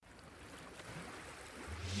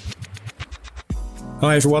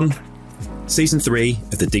Hi everyone. Season 3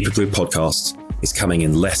 of the Deeper Blue podcast is coming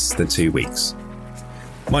in less than 2 weeks.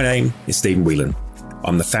 My name is Stephen Whelan.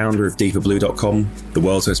 I'm the founder of deeperblue.com, the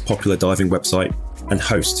world's most popular diving website, and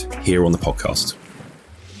host here on the podcast.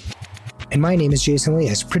 And my name is Jason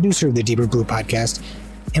Elias, producer of the Deeper Blue podcast,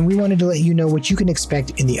 and we wanted to let you know what you can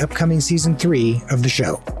expect in the upcoming Season 3 of the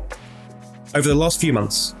show. Over the last few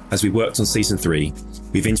months, as we worked on Season 3,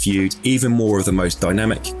 we've interviewed even more of the most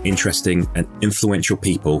dynamic, interesting, and influential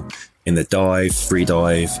people in the dive,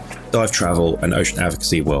 freedive, dive travel, and ocean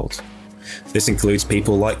advocacy world. This includes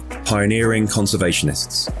people like pioneering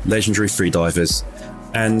conservationists, legendary freedivers,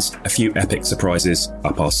 and a few epic surprises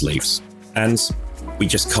up our sleeves. And we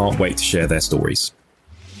just can't wait to share their stories.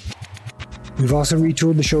 We've also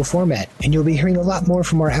retooled the show format, and you'll be hearing a lot more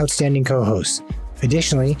from our outstanding co-hosts.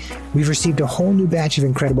 Additionally, we've received a whole new batch of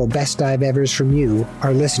incredible best dive evers from you,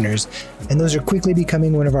 our listeners, and those are quickly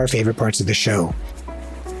becoming one of our favorite parts of the show.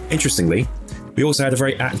 Interestingly, we also had a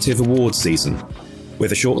very active awards season,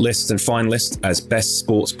 with a short list and finalist as Best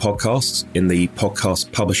Sports Podcasts in the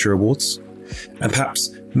Podcast Publisher Awards. And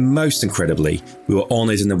perhaps most incredibly, we were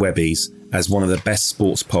honoured in the Webbies as one of the best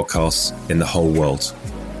sports podcasts in the whole world.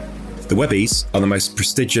 The Webbies are the most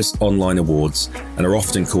prestigious online awards and are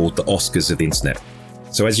often called the Oscars of the internet.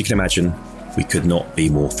 So as you can imagine, we could not be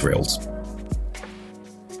more thrilled.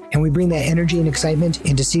 And we bring that energy and excitement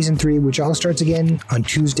into Season 3, which all starts again on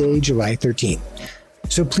Tuesday, July 13th.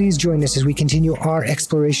 So please join us as we continue our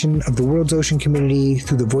exploration of the world's ocean community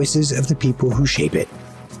through the voices of the people who shape it.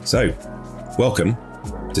 So, welcome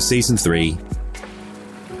to Season 3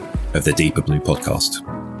 of the Deeper Blue podcast.